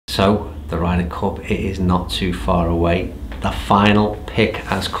So the Ryder Cup, it is not too far away. The final pick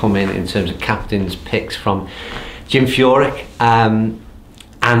has come in terms of captain's picks from Jim Furyk,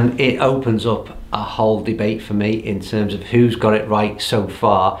 and it opens up a whole debate for me in terms of who's got it right so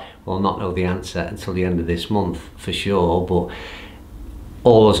far. We'll not know the answer until the end of this month for sure, but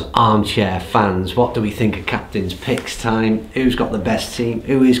all us armchair fans, what do we think of captain's picks time? Who's got the best team?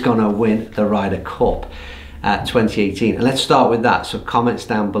 Who is going to win the Ryder Cup 2018? And let's start with that. So comments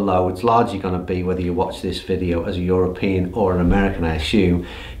down below. It's largely going to be whether you watch this video as a European or an American, I assume.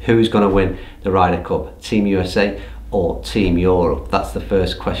 Who's going to win the Ryder Cup? Team USA or Team Europe? That's the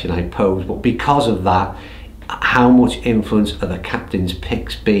first question I pose. But because of that, how much influence are the captain's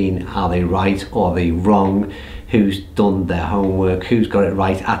picks been? Are they right or are they wrong? Who's done their homework? Who's got it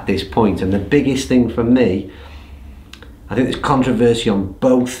right at this point? And the biggest thing for me, I think there's controversy on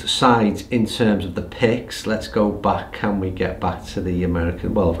both sides in terms of the picks. Let's go back. Can we get back to the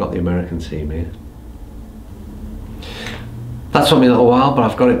American? Well, I've got the American team here. That took me a little while, but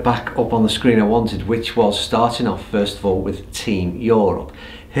I've got it back up on the screen I wanted, which was starting off first of all with Team Europe.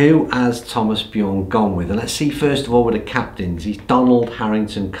 Who has Thomas Bjorn gone with? And let's see first of all with the captains. He's Donald,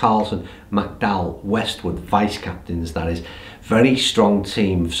 Harrington, Carlson, McDowell, Westwood, vice captains, that is. Very strong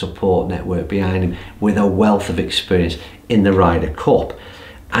team of support network behind him with a wealth of experience in the Ryder Cup.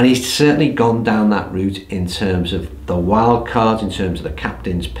 And he's certainly gone down that route in terms of the wild cards, in terms of the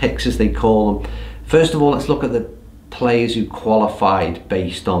captain's picks as they call them. First of all, let's look at the players who qualified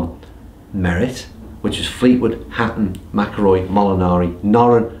based on merit, which is Fleetwood, Hatton, McIlroy, Molinari,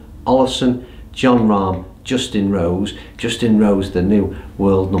 Noren, Olesen, Jon Rahm, Justin Rose. Justin Rose, the new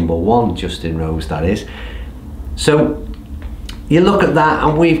world #1 Justin Rose, that is. So you look at that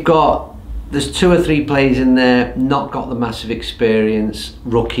and there's 2 or 3 players in there, not got the massive experience,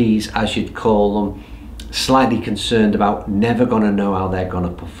 rookies as you'd call them, slightly concerned about, never going to know how they're going to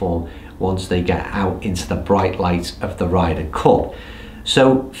perform once they get out into the bright lights of the Ryder Cup.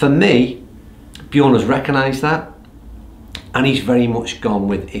 So for me, Bjorn has recognised that, and he's very much gone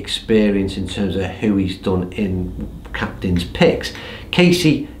with experience in terms of who he's done in captain's picks.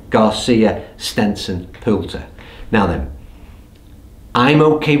 Casey, Garcia, Stenson, Poulter. Now then, I'm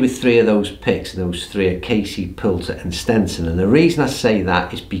okay with 3 of those picks. Those 3 are Casey, Poulter and Stenson, and the reason I say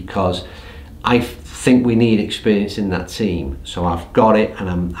that is because I think we need experience in that team. So I've got it, and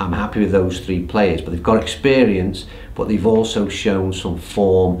I'm happy with those 3 players, but they've got experience, but they've also shown some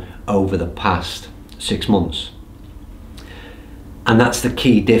form over the past 6 months. And that's the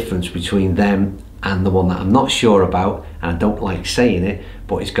key difference between them and the one that I'm not sure about, and I don't like saying it,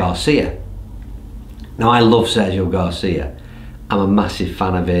 but it's Garcia. Now, I love Sergio Garcia. I'm a massive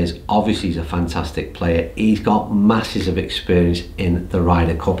fan of his. Obviously, he's a fantastic player. He's got masses of experience in the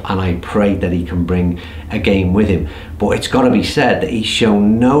Ryder Cup, and I pray that he can bring a game with him. But it's got to be said that he's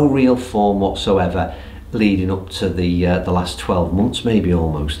shown no real form whatsoever leading up to the last 12 months, maybe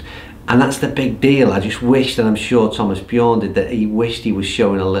almost. And that's the big deal. I just wished, and I'm sure Thomas Bjorn did, that he wished he was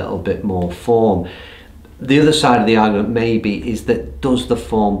showing a little bit more form. The other side of the argument maybe is that, does the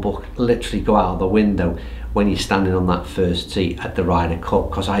form book literally go out of the window when you're standing on that first tee at the Ryder Cup?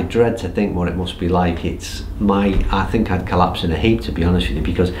 Because I dread to think what it must be like. I think I'd collapse in a heap, to be honest with you,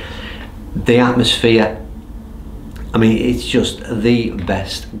 because the atmosphere, I mean, it's just the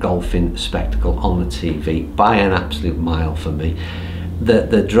best golfing spectacle on the TV by an absolute mile for me.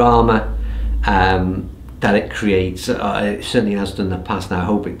 The drama that it creates, it certainly has done in the past, and I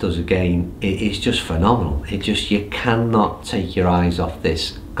hope it does again. It's just phenomenal. You cannot take your eyes off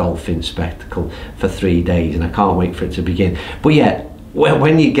this golfing spectacle for 3 days, and I can't wait for it to begin. But yeah,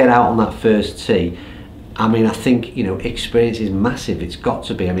 when you get out on that first tee, I mean, I think, you know, experience is massive. It's got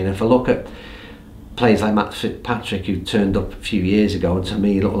to be. I mean, if I look at players like Matt Fitzpatrick, who turned up a few years ago, and to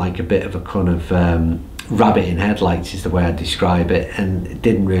me looked like a bit of a kind of rabbit in headlights is the way I describe it, and it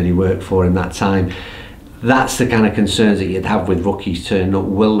didn't really work for him that time. That's the kind of concerns that you'd have with rookies turning up.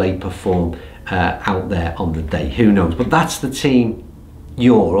 Will they perform out there on the day? Who knows? But that's the Team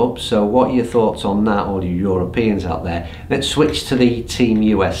Europe. So what are your thoughts on that, all you Europeans out there? Let's switch to the Team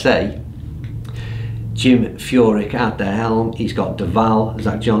USA. Jim Furyk at the helm. He's got Duval,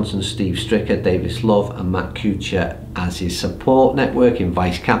 Zach Johnson, Steve Stricker, Davis Love and Matt Kuchar as his support network in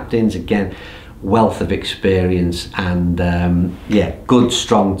vice captains. Again, wealth of experience, and yeah, good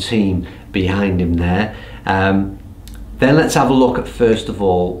strong team behind him there. Then let's have a look at, first of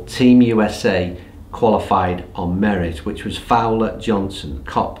all, Team USA qualified on merit, which was Fowler, Johnson,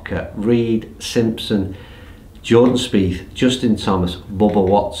 Koepka, Reed, Simpson, Jordan Spieth, Justin Thomas, Bubba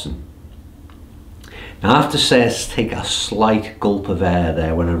Watson. Now I have to say, I take a slight gulp of air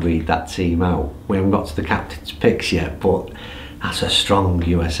there when I read that team out. We haven't got to the captain's picks yet, but That's a strong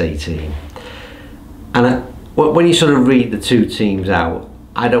USA team. And when you sort of read the two teams out,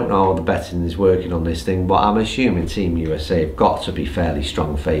 I don't know how the betting is working on this thing, but I'm assuming Team USA have got to be fairly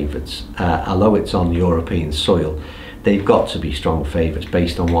strong favourites. Although it's on European soil, they've got to be strong favourites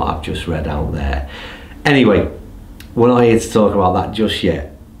based on what I've just read out there. Anyway, we're not here to talk about that just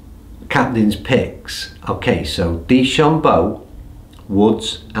yet. Captain's picks. Okay, so DeChambeau,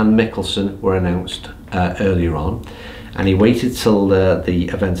 Woods and Mickelson were announced earlier on, and he waited till the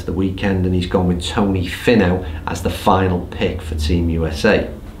event of the weekend, and he's gone with Tony Finau as the final pick for Team USA.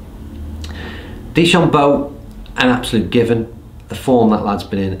 DeChambeau, an absolute given. The form that lad's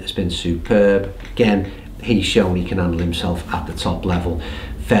been in has been superb. Again, he's shown he can handle himself at the top level.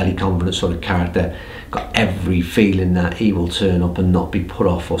 Fairly confident sort of character. Got every feeling that he will turn up and not be put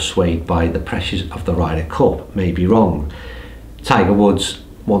off or swayed by the pressures of the Ryder Cup. May be wrong. Tiger Woods,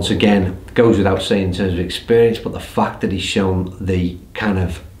 once again, goes without saying in terms of experience, but the fact that he's shown the kind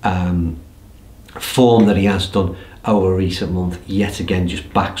of form that he has done over recent month, yet again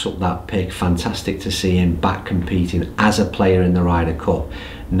just backs up that pick. Fantastic to see him back competing as a player in the Ryder Cup.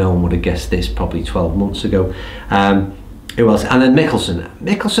 No one would have guessed this probably 12 months ago. Who else? And then Mickelson.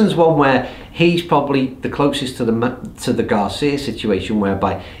 Mickelson's one where he's probably the closest to the Garcia situation,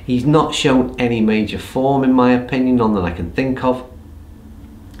 whereby he's not shown any major form, in my opinion, none that I can think of.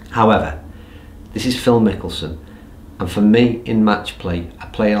 However, this is Phil Mickelson, and for me in match play, a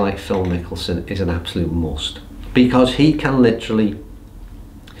player like Phil Mickelson is an absolute must, because he can literally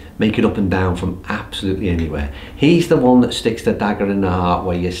make it up and down from absolutely anywhere. He's the one that sticks the dagger in the heart,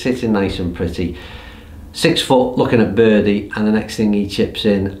 where you're sitting nice and pretty, 6 foot looking at birdie, and the next thing he chips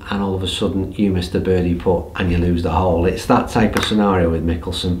in and all of a sudden you miss the birdie putt and you lose the hole. It's that type of scenario with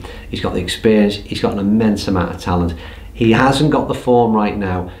Mickelson. He's got the experience, he's got an immense amount of talent. He hasn't got the form right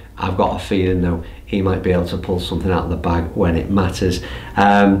now. I've got a feeling though he might be able to pull something out of the bag when it matters.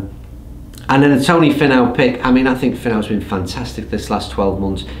 And then the Tony Finau pick, I mean, I think Finau's been fantastic this last 12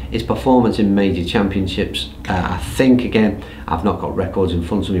 months. His performance in major championships, I think, again, I've not got records in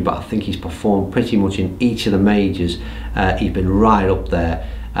front of me, but I think he's performed pretty much in each of the majors. He's been right up there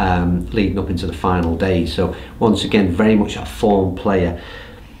leading up into the final days. So once again, very much a form player.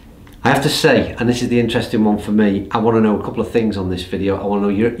 I have to say, and this is the interesting one for me, I want to know a couple of things on this video. I want to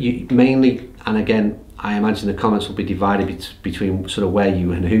know you mainly, and again, I imagine the comments will be divided between sort of where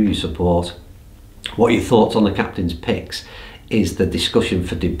you and who you support. What your thoughts on the captain's picks is the discussion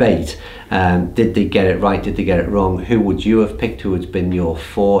for debate. Did they get it right? Did they get it wrong? Who would you have picked? Who has been your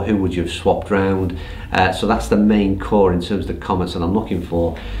four? Who would you have swapped round? So that's the main core in terms of the comments that I'm looking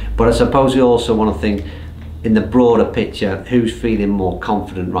for. But I suppose you also want to think in the broader picture, who's feeling more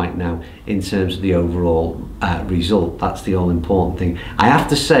confident right now in terms of the overall result. That's the all important thing. I have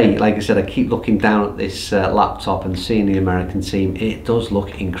to say, like I said, I keep looking down at this laptop and seeing the American team. It does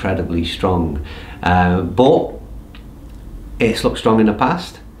look incredibly strong, but it's looked strong in the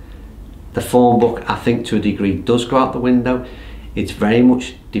past. The form book, I think, to a degree does go out the window. It's very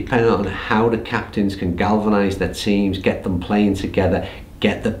much dependent on how the captains can galvanise their teams, get them playing together,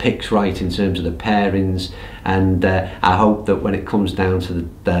 get the picks right in terms of the pairings, and I hope that when it comes down to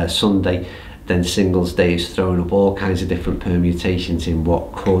the Sunday, then singles day is thrown up all kinds of different permutations in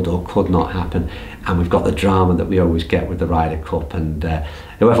what could or could not happen, and we've got the drama that we always get with the Ryder Cup, and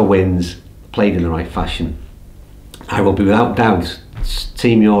whoever wins, played in the right fashion. I will be without doubt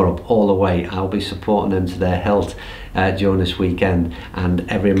Team Europe all the way. I'll be supporting them to their health during this weekend, and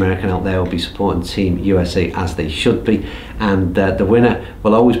every American out there will be supporting Team USA as they should be, and the winner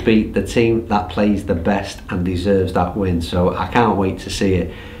will always be the team that plays the best and deserves that win. So I can't wait to see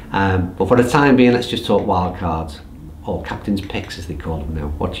it, but for the time being, let's just talk wild cards, or captain's picks as they call them now.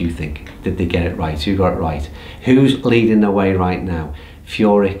 What do you think? Did they get it right? Who got it right? Who's leading the way right now,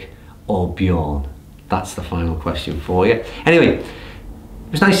 Furyk or Bjorn? That's the final question for you. Anyway, it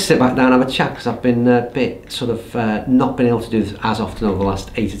was nice to sit back down and have a chat, because I've been a bit sort of not been able to do this as often over the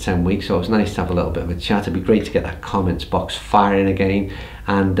last 8 to 10 weeks, so it was nice to have a little bit of a chat. It'd be great to get that comments box firing again,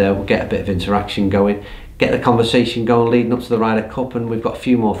 and we'll get a bit of interaction going, get the conversation going leading up to the Ryder Cup, and we've got a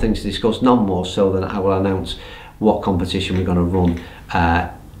few more things to discuss, none more so than I will announce what competition we're going to run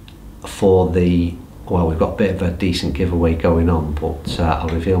for the, well, we've got a bit of a decent giveaway going on, but I'll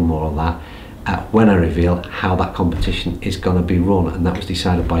reveal more on that when I reveal how that competition is going to be run, and that was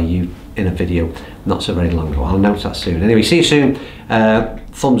decided by you in a video not so very long ago. I'll announce that soon. Anyway, see you soon.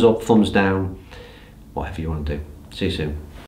 Thumbs up, thumbs down, whatever you want to do. See you soon.